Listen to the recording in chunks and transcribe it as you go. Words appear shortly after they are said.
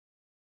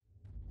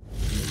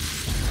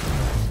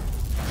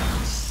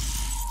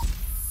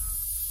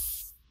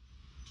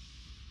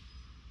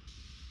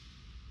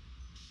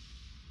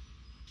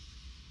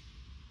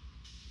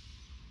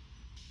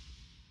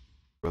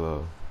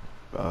Hello,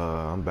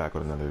 I'm back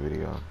with another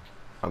video.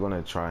 I'm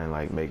gonna try and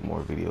like make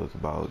more videos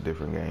about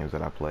different games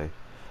that I play.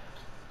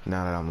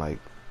 Now that I'm like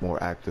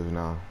more active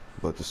now,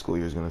 but the school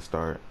year's gonna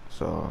start,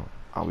 so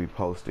I'll be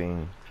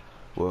posting.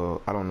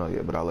 Well, I don't know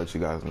yet, but I'll let you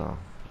guys know.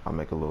 I'll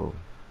make a little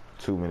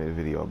 2-minute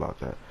video about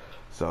that.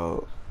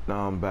 So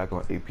now I'm back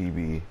on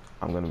APB.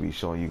 I'm gonna be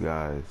showing you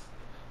guys.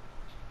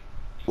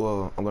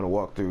 Well, I'm gonna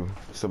walk through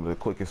some of the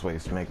quickest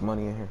ways to make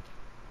money in here.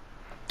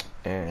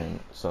 And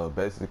so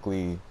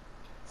basically,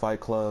 Fight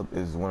Club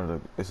is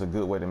it's a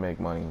good way to make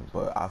money,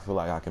 but I feel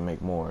like I can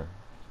make more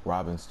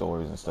robbing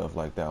stores and stuff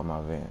like that with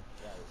my van.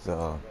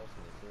 So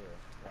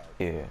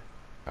yeah.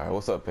 All right,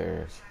 what's up,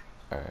 Paris?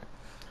 All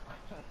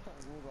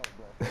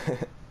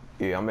right.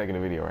 Yeah, I'm making a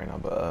video right now,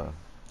 but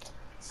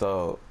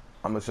so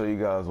I'm gonna show you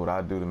guys what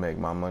I do to make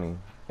my money,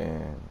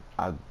 and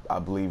I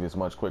believe it's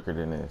much quicker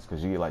than this,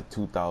 because you get like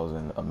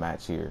 2,000 a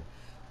match here.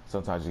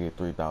 Sometimes you get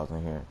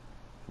 3,000 here,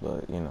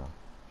 but you know,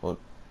 well,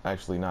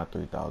 actually not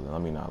 3,000.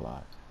 Let me not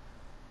lie.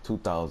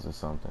 2,000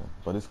 something,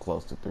 but it's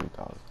close to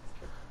 3,000.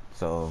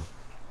 So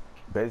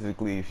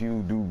basically, if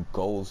you do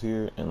goals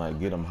here and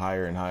like get them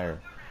higher and higher,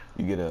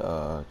 you get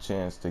a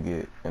chance to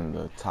get in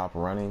the top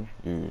running.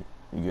 You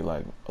get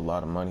like a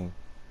lot of money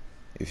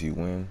if you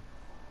win.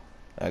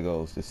 That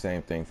goes the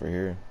same thing for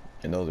here,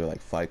 and those are like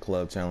Fight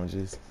Club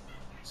challenges.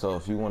 So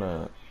if you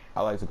wanna,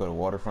 I like to go to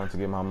Waterfront to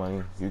get my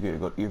money. You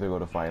could either go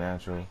to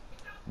Financial,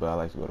 but I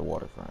like to go to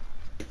Waterfront.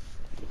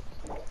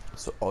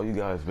 So all you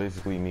guys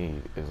basically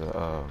need is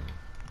a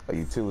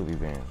utility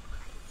van,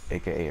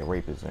 aka a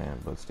rapist van,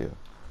 but still.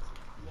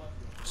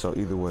 So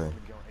either way,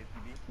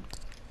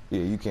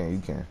 yeah, you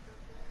can.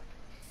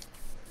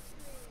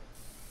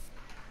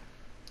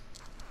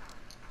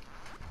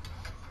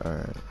 All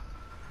right.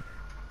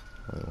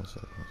 Wait 1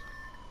 second.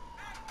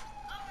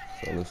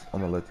 So I'm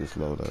gonna let this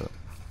load up.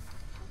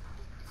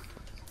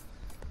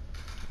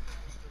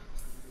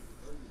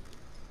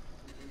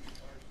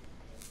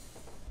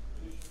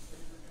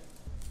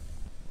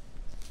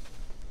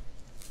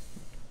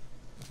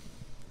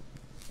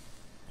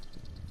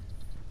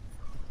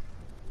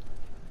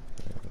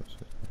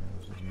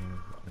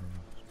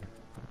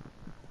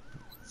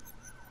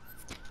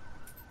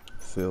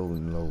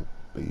 Feeling low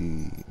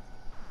speed.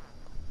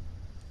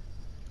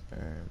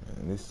 Alright,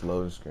 man, this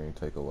loading screen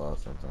take a while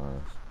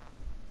sometimes.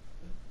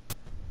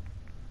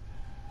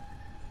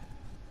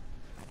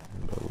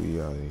 But we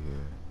out of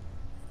here.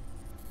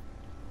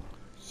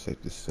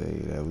 Safe to say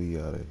that we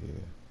out of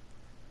here.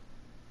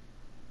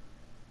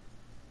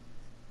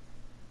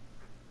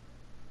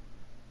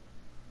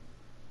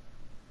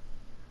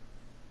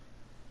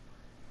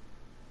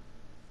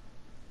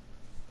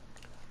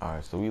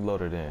 Alright, so we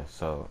loaded in.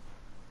 So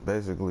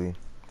basically,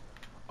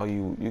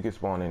 you can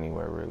spawn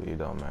anywhere really, it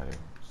don't matter.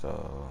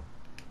 So,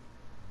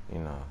 you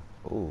know,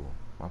 ooh,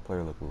 my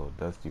player look a little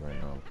dusty right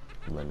now.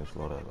 Letting this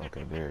load up.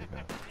 Okay, there you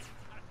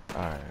go.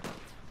 Alright.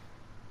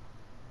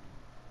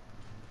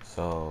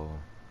 So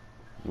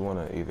you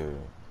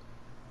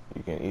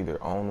can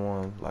either own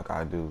one like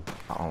I do.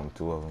 I own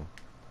 2 of them.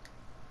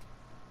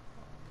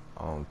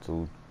 I own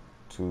two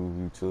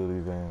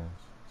utility vans.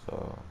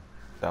 So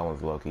that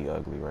one's low-key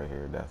ugly right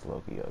here. That's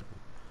low-key ugly.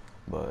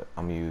 But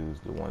I'm gonna use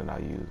the one that I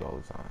use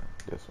all the time.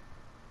 This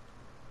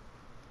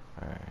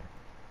one. Alright.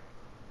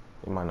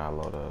 It might not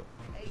load up,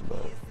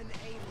 but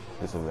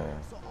it's a van.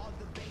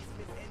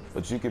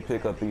 But you can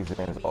pick up these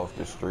vans off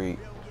the street,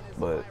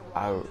 but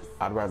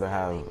I'd rather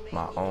have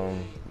my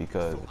own,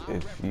 because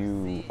if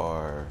you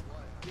are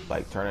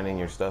like turning in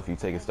your stuff, you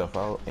taking stuff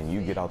out, and you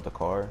get out the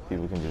car,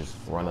 people can just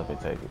run up and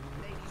take it.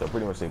 So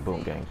pretty much they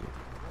boom gangs you.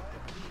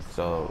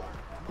 So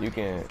you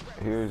can,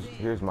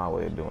 here's my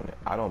way of doing it.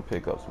 I don't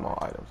pick up small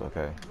items,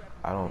 okay?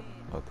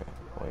 Okay,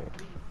 wait.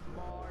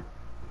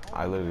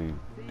 I literally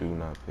do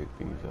not pick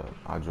these up.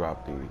 I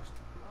drop these.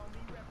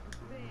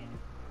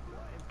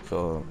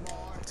 So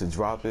to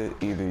drop it,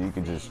 either you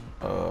can just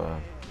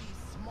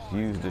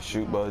use the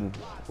shoot button,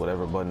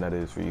 whatever button that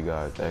is for you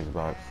guys,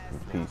 Xbox,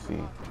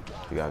 PC.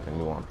 You guys are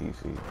new on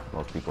PC.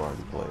 Most people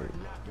already played.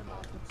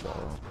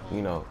 So,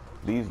 you know,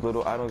 these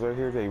little items right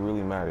here, they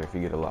really matter if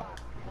you get a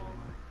lot.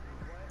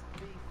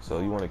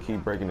 So you want to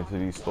keep breaking into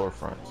these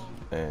storefronts.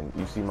 And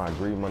you see my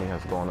greed money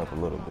has gone up a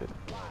little bit.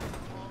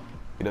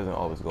 It doesn't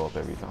always go up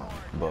every time,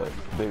 but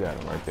big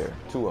item right there,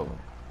 2 of them.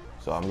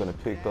 So I'm gonna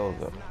pick those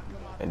up,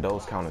 and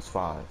those count as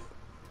 5.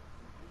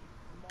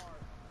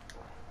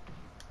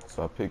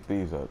 So I picked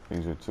these up.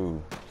 These are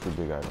two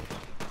big items.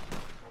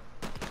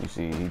 You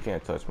see, he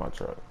can't touch my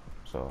truck,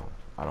 so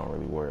I don't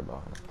really worry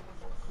about him.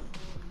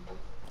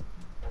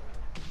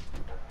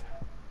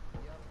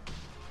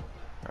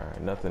 All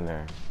right, nothing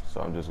there. So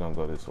I'm just gonna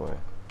go this way.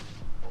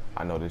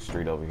 I know this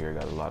street over here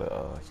got a lot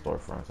of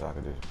storefronts I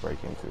could just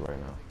break into right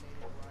now.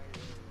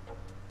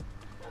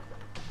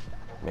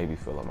 Maybe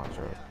fill up my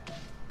truck.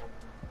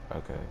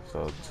 Okay,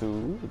 so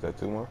is that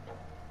 2 more?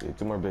 Yeah,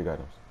 2 more big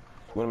items.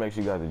 You wanna make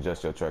sure you guys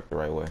adjust your truck the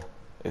right way.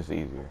 It's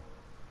easier.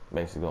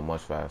 Makes it go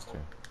much faster.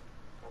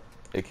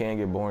 It can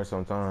get boring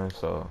sometimes,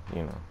 so,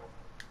 you know.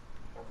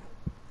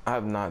 I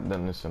have not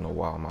done this in a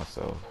while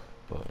myself,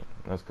 but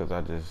That's because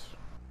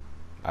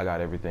I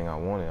got everything I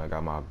wanted. I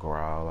got my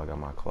growl, I got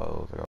my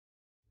clothes, I got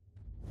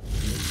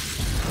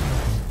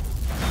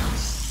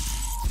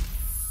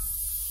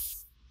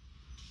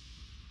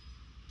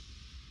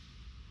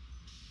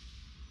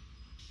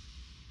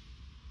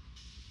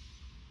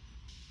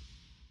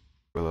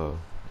Hello.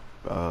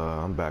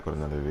 I'm back with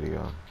another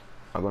video.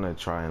 I'm gonna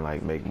try and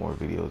like make more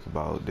videos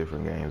about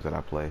different games that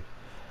I play.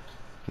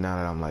 Now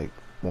that I'm like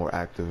more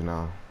active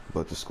now,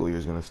 but the school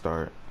year's gonna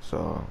start,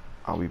 so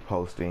I'll be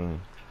posting.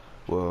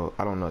 Well,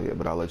 I don't know yet,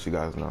 but I'll let you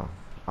guys know.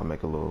 I'll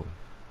make a little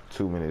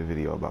 2-minute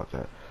video about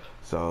that.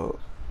 So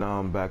now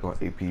I'm back on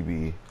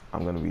APB.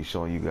 I'm gonna be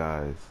showing you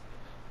guys.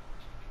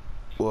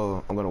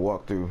 Well, I'm gonna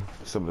walk through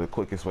some of the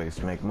quickest ways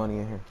to make money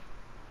in here.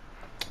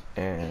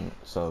 And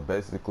so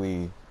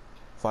basically,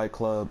 Fight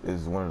Club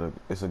is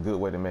it's a good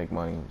way to make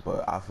money,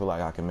 but I feel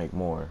like I can make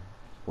more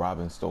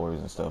robbing stores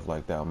and stuff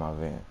like that with my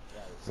van.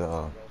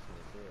 So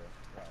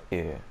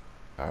yeah.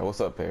 All right,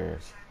 what's up,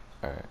 Paris?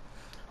 All right.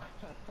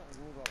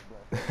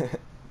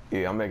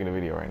 Yeah, I'm making a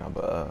video right now,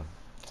 but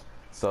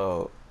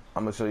so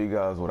I'm gonna show you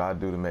guys what I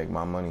do to make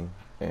my money,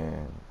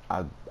 and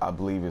I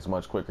believe it's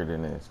much quicker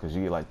than this, because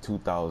you get like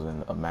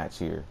 2,000 a match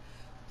here.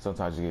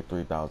 Sometimes you get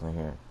 3,000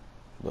 here,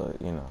 but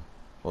you know,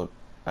 well,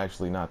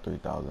 actually not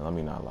 3,000. Let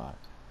me not lie.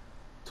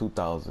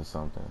 2,000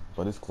 something,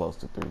 but it's close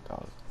to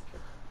 3,000.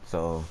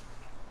 So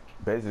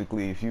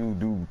basically, if you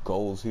do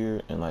goals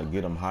here and like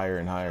get them higher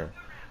and higher,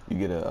 you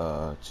get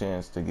a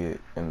chance to get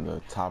in the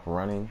top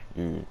running.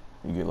 You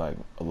get like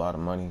a lot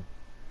of money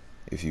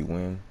if you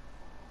win.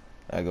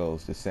 That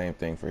goes the same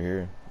thing for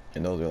here,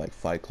 and those are like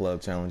Fight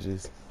Club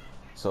challenges.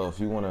 So if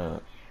you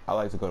wanna, I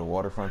like to go to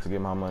Waterfront to get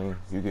my money.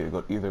 You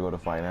could either go to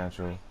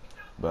Financial,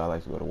 but I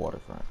like to go to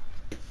Waterfront.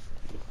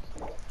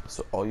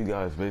 So all you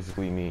guys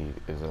basically need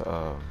is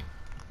a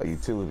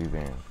utility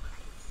van,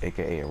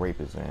 aka a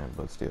rapist van,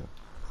 but still.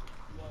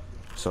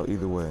 So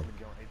either way,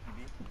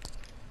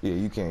 yeah,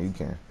 you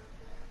can.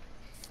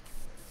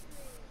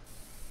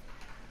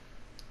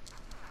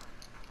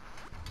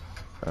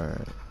 All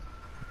right.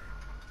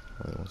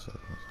 Wait 1 second.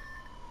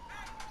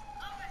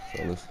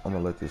 So I'm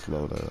gonna let this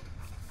load up.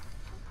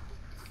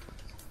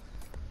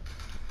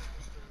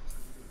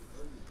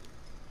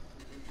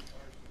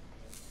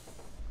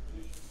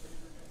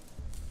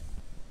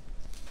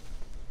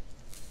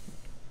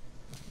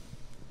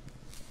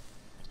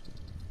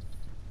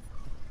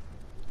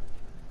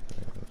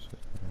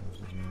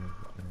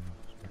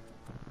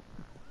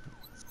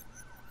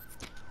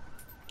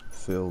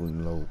 Fill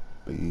no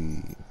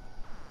B.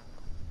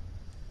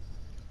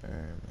 Alright,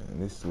 man.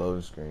 This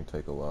loading screen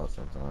take a while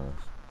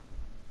sometimes.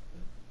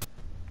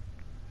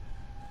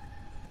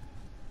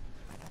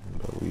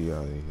 But we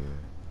out of here.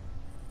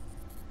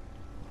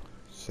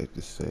 Safe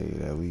to say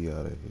that we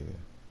out of here.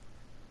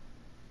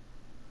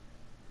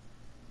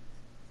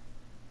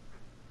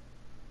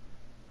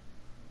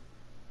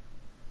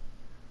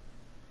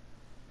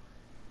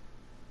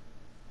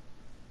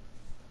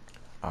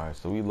 Alright,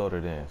 so we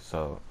loaded in.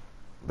 So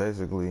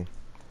basically,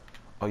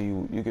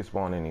 you can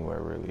spawn anywhere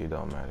really, it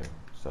don't matter.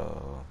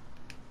 So,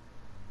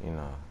 you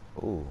know,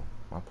 ooh,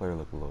 my player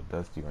look a little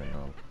dusty right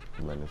now.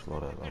 Let this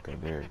load up. Okay,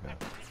 there you go.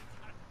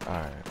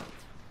 Alright.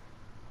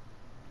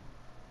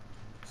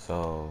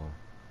 So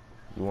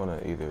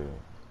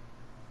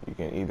you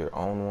can either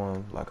own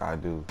one like I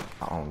do.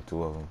 I own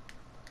 2 of them.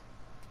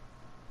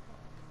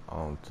 I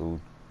own two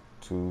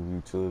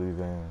utility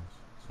vans.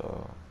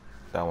 So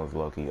that one's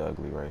low-key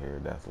ugly right here.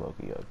 That's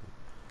low-key ugly.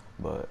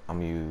 But I'm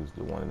gonna use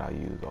the one that I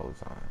use all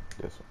the time.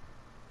 This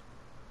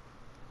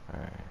one.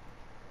 Alright.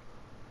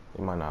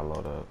 It might not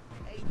load up,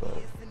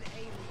 but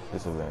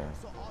it's a van.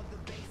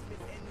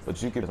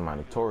 But you can, my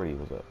notoriety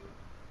was up.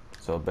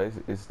 So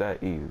basically, it's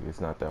that easy. It's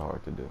not that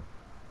hard to do.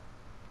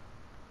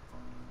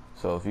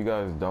 So if you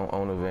guys don't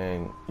own a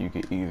van, you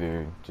could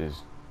either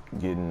just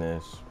get in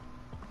this,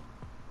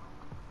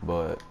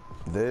 but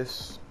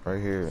this right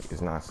here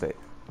is not safe.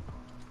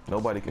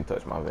 Nobody can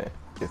touch my van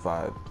if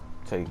I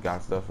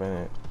got stuff in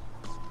it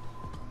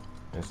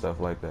and stuff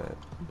like that.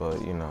 But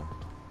you know,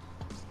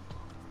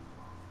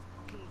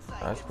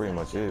 that's pretty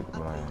much it,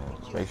 man.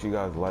 Make sure you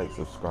guys like,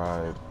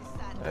 subscribe.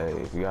 Hey,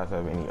 if you guys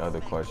have any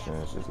other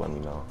questions, just let me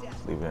know.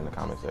 Leave it in the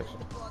comment section.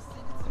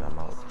 And I'm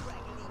out.